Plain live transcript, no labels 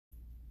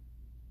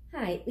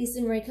Hi,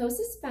 Lisa Marie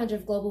Kosis, founder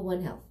of Global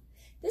One Health.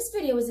 This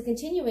video is a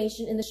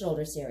continuation in the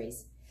shoulder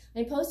series.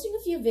 I'm posting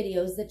a few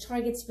videos that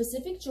target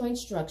specific joint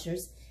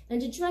structures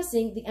and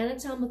addressing the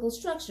anatomical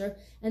structure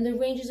and the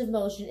ranges of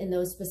motion in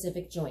those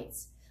specific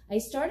joints. I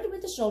started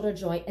with the shoulder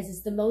joint as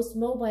it's the most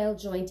mobile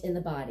joint in the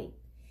body.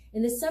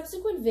 In the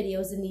subsequent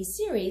videos in these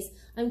series,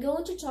 I'm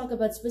going to talk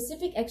about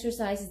specific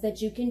exercises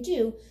that you can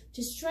do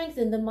to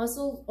strengthen the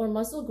muscle or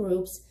muscle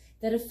groups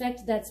that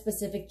affect that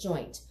specific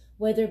joint,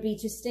 whether it be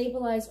to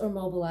stabilize or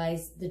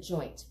mobilize the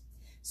joint.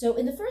 So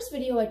in the first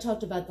video, I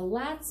talked about the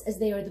lats as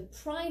they are the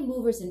prime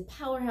movers and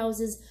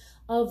powerhouses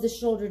of the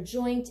shoulder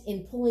joint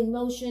in pulling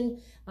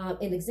motion.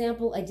 An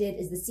example I did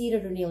is the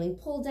seated or kneeling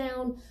pull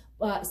down.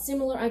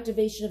 Similar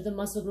activation of the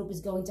muscle group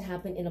is going to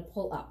happen in a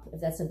pull up,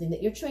 if that's something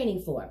that you're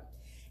training for.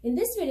 In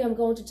this video, I'm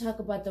going to talk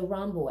about the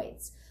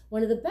rhomboids.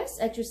 One of the best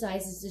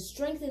exercises to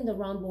strengthen the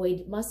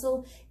rhomboid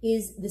muscle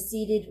is the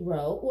seated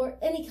row or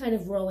any kind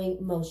of rowing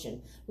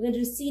motion. We're going to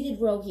do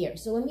seated row here.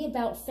 So let me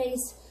about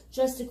face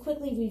just to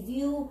quickly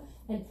review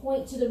and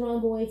point to the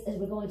rhomboids as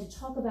we're going to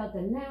talk about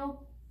them now.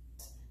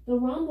 The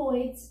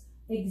rhomboids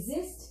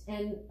exist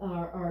and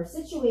are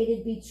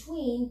situated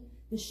between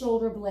the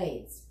shoulder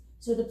blades.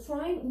 So the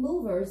prime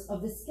movers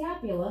of the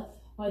scapula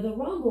are the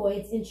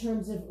rhomboids in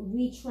terms of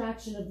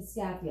retraction of the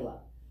scapula.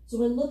 So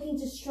when looking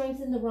to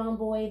strengthen the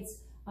rhomboids,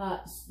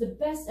 the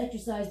best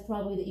exercise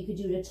probably that you could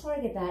do to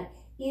target that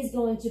is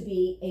going to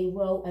be a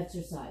row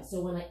exercise. So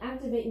when I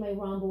activate my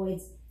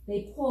rhomboids,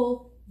 they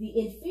pull the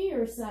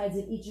inferior sides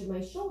of each of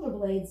my shoulder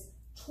blades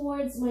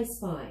towards my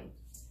spine.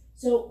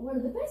 So one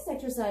of the best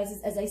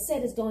exercises, as I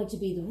said, is going to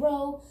be the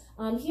row.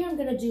 Here I'm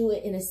going to do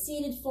it in a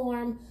seated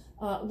form.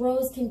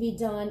 Rows can be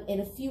done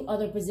in a few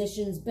other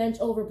positions. Bent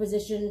over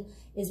position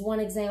is one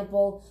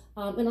example.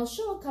 And I'll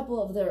show a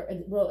couple of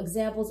the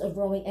examples of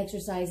rowing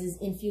exercises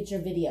in future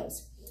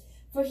videos.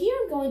 For here,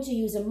 I'm going to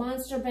use a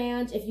monster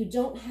band. If you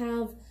don't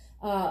have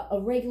a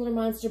regular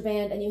monster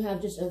band and you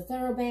have just a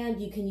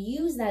TheraBand, you can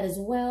use that as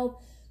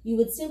well. You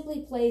would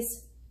simply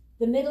place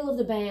the middle of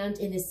the band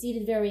in a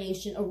seated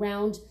variation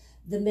around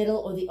the middle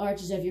or the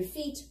arches of your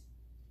feet,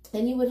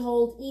 and you would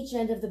hold each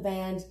end of the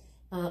band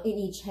in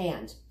each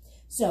hand.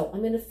 So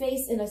I'm going to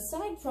face in a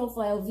side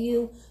profile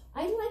view.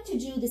 I like to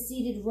do the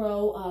seated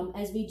row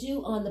as we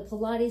do on the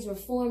Pilates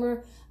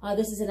reformer.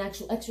 This is an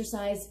actual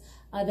exercise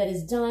that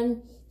is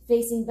done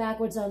facing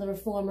backwards on the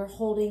reformer,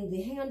 holding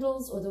the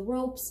handles or the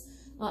ropes.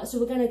 So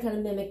we're going to kind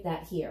of mimic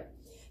that here.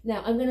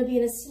 Now I'm going to be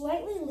in a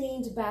slightly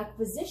leaned back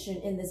position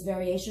in this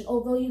variation,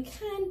 although you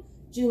can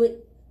do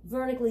it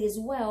vertically as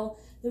well.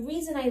 The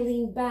reason I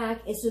lean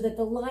back is so that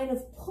the line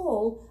of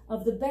pull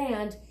of the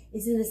band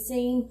is in the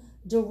same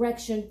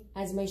direction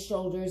as my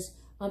shoulders,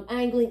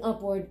 angling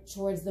upward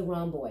towards the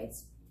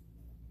rhomboids.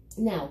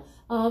 Now,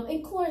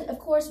 of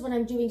course, when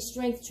I'm doing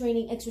strength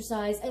training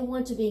exercise, I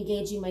want to be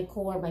engaging my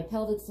core, my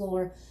pelvic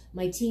floor,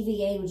 my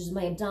TVA, which is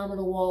my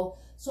abdominal wall.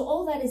 So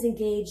all that is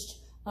engaged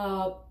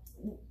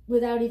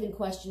without even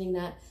questioning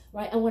that,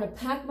 right? I want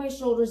to pack my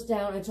shoulders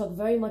down. I talk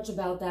very much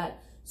about that.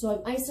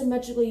 So I'm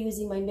isometrically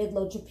using my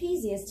mid-low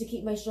trapezius to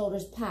keep my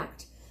shoulders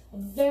packed. A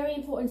very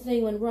important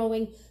thing when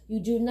rowing,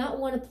 you do not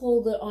want to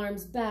pull the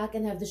arms back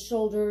and have the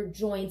shoulder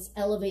joints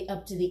elevate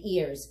up to the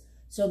ears.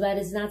 So that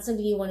is not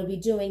something you want to be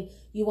doing.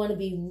 You want to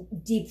be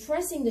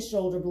depressing the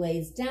shoulder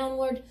blades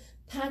downward,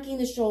 packing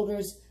the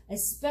shoulders,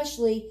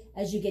 especially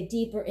as you get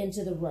deeper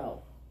into the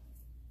row.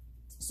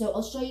 So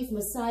I'll show you from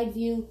a side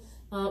view,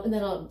 and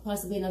then I'll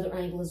possibly another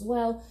angle as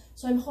well.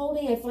 So I'm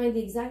holding, I find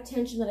the exact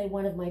tension that I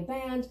want of my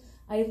band.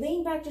 I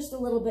lean back just a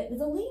little bit.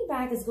 The lean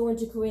back is going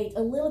to create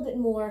a little bit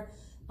more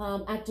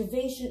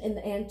activation in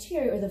the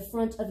anterior or the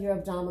front of your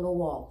abdominal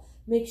wall.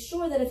 Make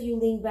sure that if you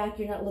lean back,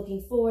 you're not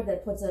looking forward.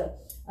 That puts a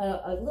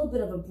little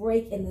bit of a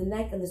break in the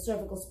neck and the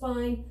cervical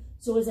spine.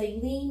 So as I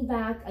lean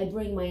back, I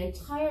bring my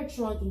entire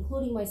trunk,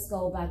 including my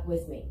skull, back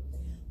with me.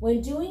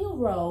 When doing a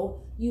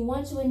row, you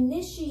want to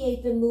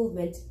initiate the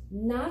movement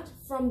not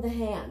from the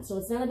hands. So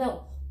it's not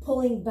about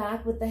pulling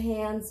back with the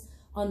hands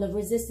on the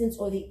resistance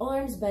or the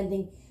arms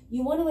bending.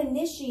 You want to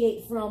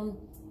initiate from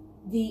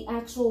the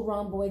actual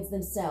rhomboids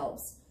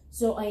themselves.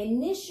 So I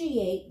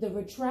initiate the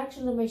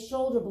retraction of my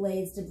shoulder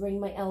blades to bring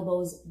my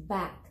elbows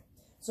back.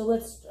 So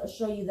let's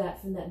show you that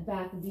from that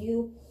back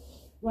view.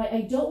 Right,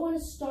 I don't want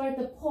to start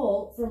the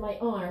pull from my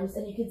arms,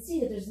 and you can see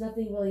that there's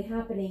nothing really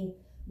happening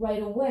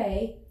right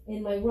away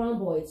in my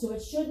rhomboid. So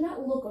it should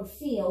not look or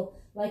feel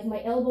like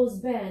my elbows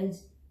bend,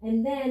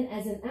 and then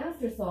as an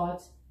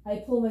afterthought,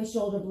 I pull my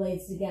shoulder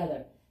blades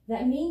together.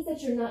 That means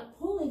that you're not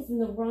pulling from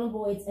the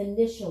rhomboids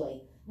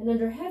initially. And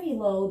under heavy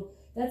load,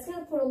 that's going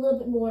to put a little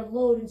bit more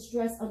load and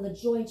stress on the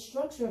joint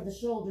structure of the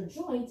shoulder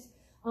joint,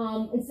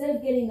 instead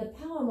of getting the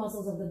power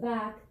muscles of the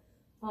back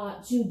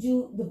to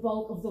do the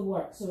bulk of the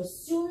work. So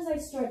as soon as I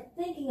start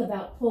thinking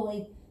about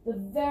pulling, the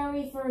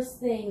very first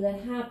thing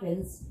that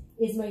happens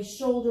is my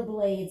shoulder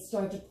blades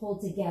start to pull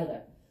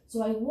together.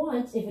 So I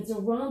want, if it's a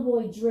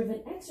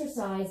rhomboid-driven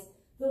exercise,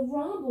 the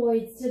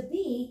rhomboids to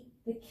be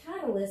the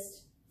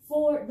catalyst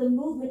for the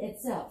movement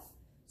itself.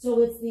 So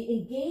it's the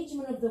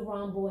engagement of the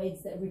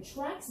rhomboids that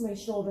retracts my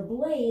shoulder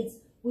blades,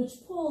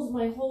 which pulls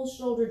my whole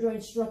shoulder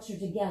joint structure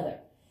together.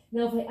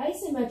 Now, if I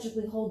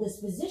isometrically hold this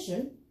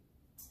position,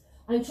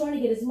 I'm trying to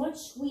get as much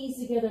squeeze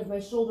together of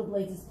my shoulder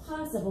blades as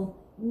possible,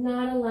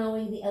 not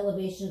allowing the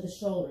elevation of the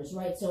shoulders,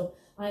 right? So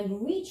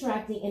I'm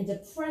retracting and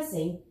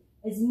depressing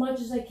as much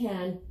as I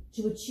can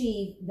to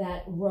achieve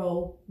that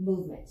row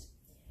movement.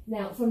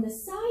 Now, from the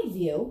side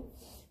view,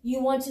 you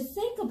want to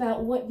think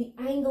about what the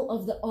angle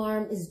of the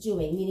arm is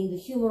doing, meaning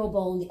the humeral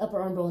bone, the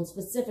upper arm bone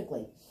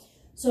specifically.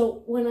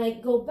 So when I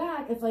go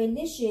back, if I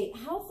initiate,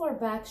 how far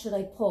back should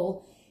I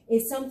pull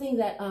is something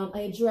that I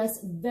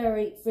address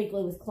very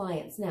frequently with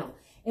clients. Now,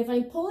 if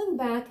I'm pulling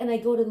back and I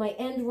go to my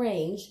end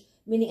range,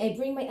 meaning I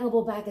bring my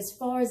elbow back as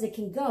far as it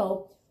can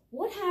go,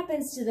 what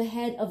happens to the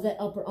head of that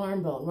upper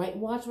arm bone, right?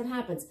 Watch what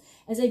happens.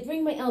 As I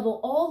bring my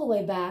elbow all the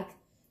way back,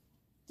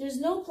 there's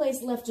no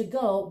place left to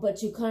go but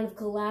to kind of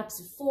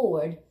collapse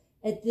forward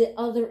at the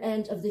other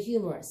end of the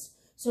humerus.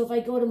 So if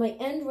I go to my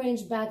end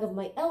range back of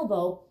my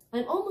elbow,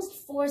 I'm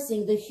almost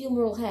forcing the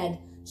humeral head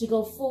to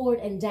go forward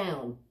and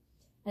down.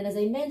 And as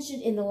I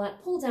mentioned in the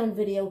lat pull down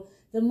video,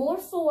 the more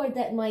forward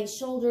that my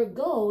shoulder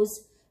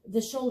goes,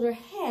 the shoulder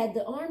head,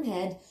 the arm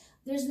head,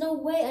 there's no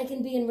way I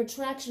can be in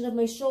retraction of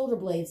my shoulder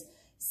blades.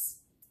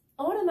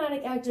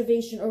 Automatic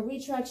activation or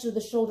retraction of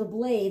the shoulder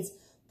blades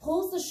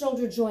pulls the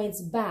shoulder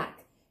joints back.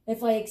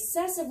 If I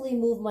excessively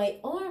move my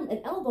arm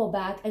and elbow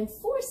back, I'm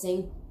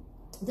forcing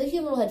the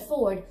humeral head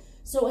forward.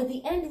 So at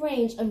the end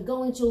range, I'm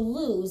going to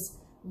lose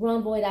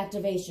rhomboid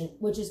activation,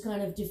 which is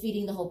kind of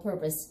defeating the whole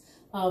purpose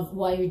of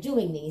why you're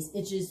doing these.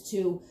 It's just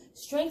to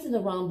strengthen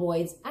the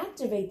rhomboids,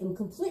 activate them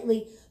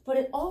completely, but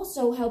it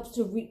also helps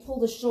to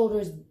pull the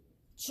shoulders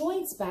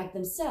joints back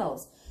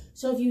themselves.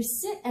 So if you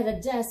sit at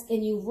a desk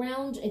and you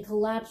round and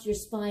collapse your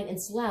spine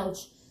and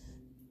slouch,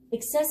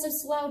 excessive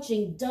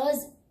slouching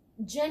does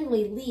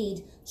generally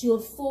lead to a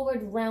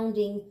forward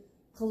rounding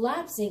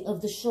collapsing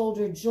of the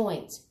shoulder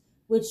joint,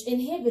 which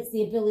inhibits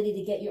the ability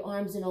to get your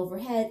arms in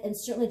overhead and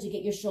certainly to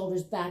get your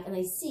shoulders back. And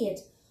I see it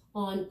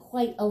on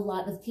quite a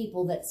lot of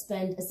people that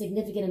spend a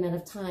significant amount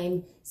of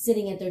time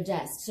sitting at their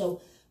desk.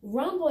 So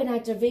rhomboid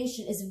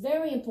activation is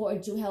very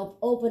important to help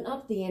open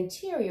up the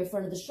anterior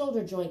front of the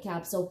shoulder joint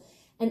capsule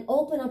and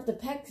open up the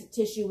pec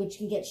tissue, which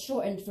can get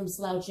shortened from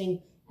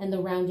slouching and the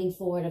rounding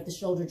forward of the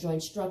shoulder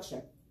joint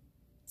structure.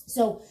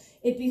 So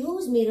it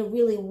behooves me to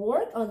really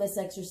work on this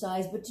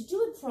exercise, but to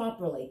do it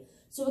properly.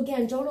 So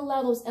again, don't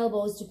allow those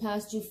elbows to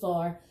pass too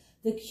far.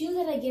 The cue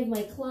that I give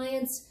my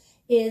clients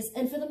is,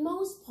 and for the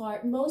most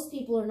part, most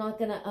people are not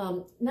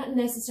gonna, not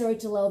necessary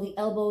to allow the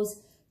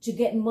elbows to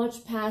get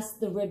much past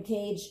the rib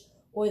cage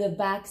or the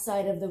back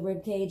side of the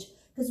rib cage,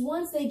 because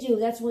once they do,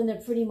 that's when they're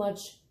pretty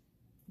much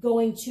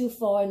going too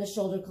far and the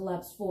shoulder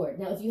collapse forward.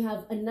 Now, if you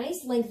have a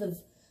nice length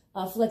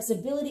of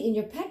flexibility in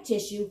your pec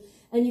tissue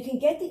and you can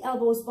get the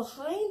elbows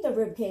behind the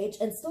rib cage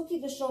and still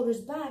keep the shoulders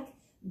back,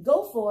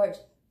 go for it,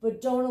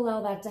 but don't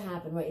allow that to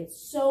happen, right?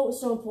 It's so,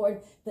 so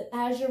important that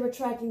as you're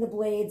retracting the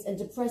blades and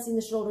depressing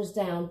the shoulders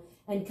down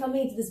and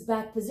coming into this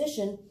back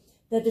position,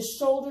 that the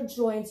shoulder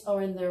joints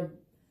are in their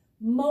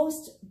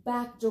most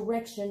back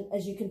direction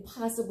as you can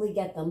possibly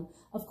get them.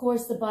 Of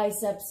course, the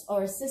biceps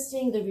are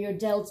assisting, the rear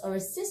delts are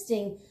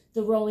assisting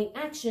the rowing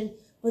action,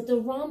 but the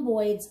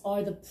rhomboids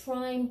are the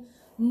prime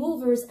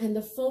movers and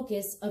the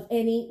focus of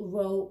any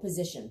row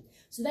position.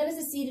 So that is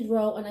a seated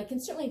row, and I can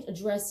certainly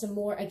address some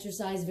more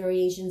exercise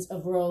variations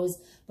of rows,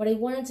 but I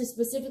wanted to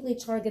specifically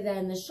target that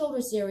in the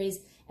shoulder series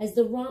as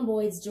the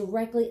rhomboids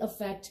directly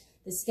affect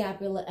the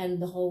scapula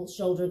and the whole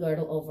shoulder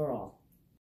girdle overall.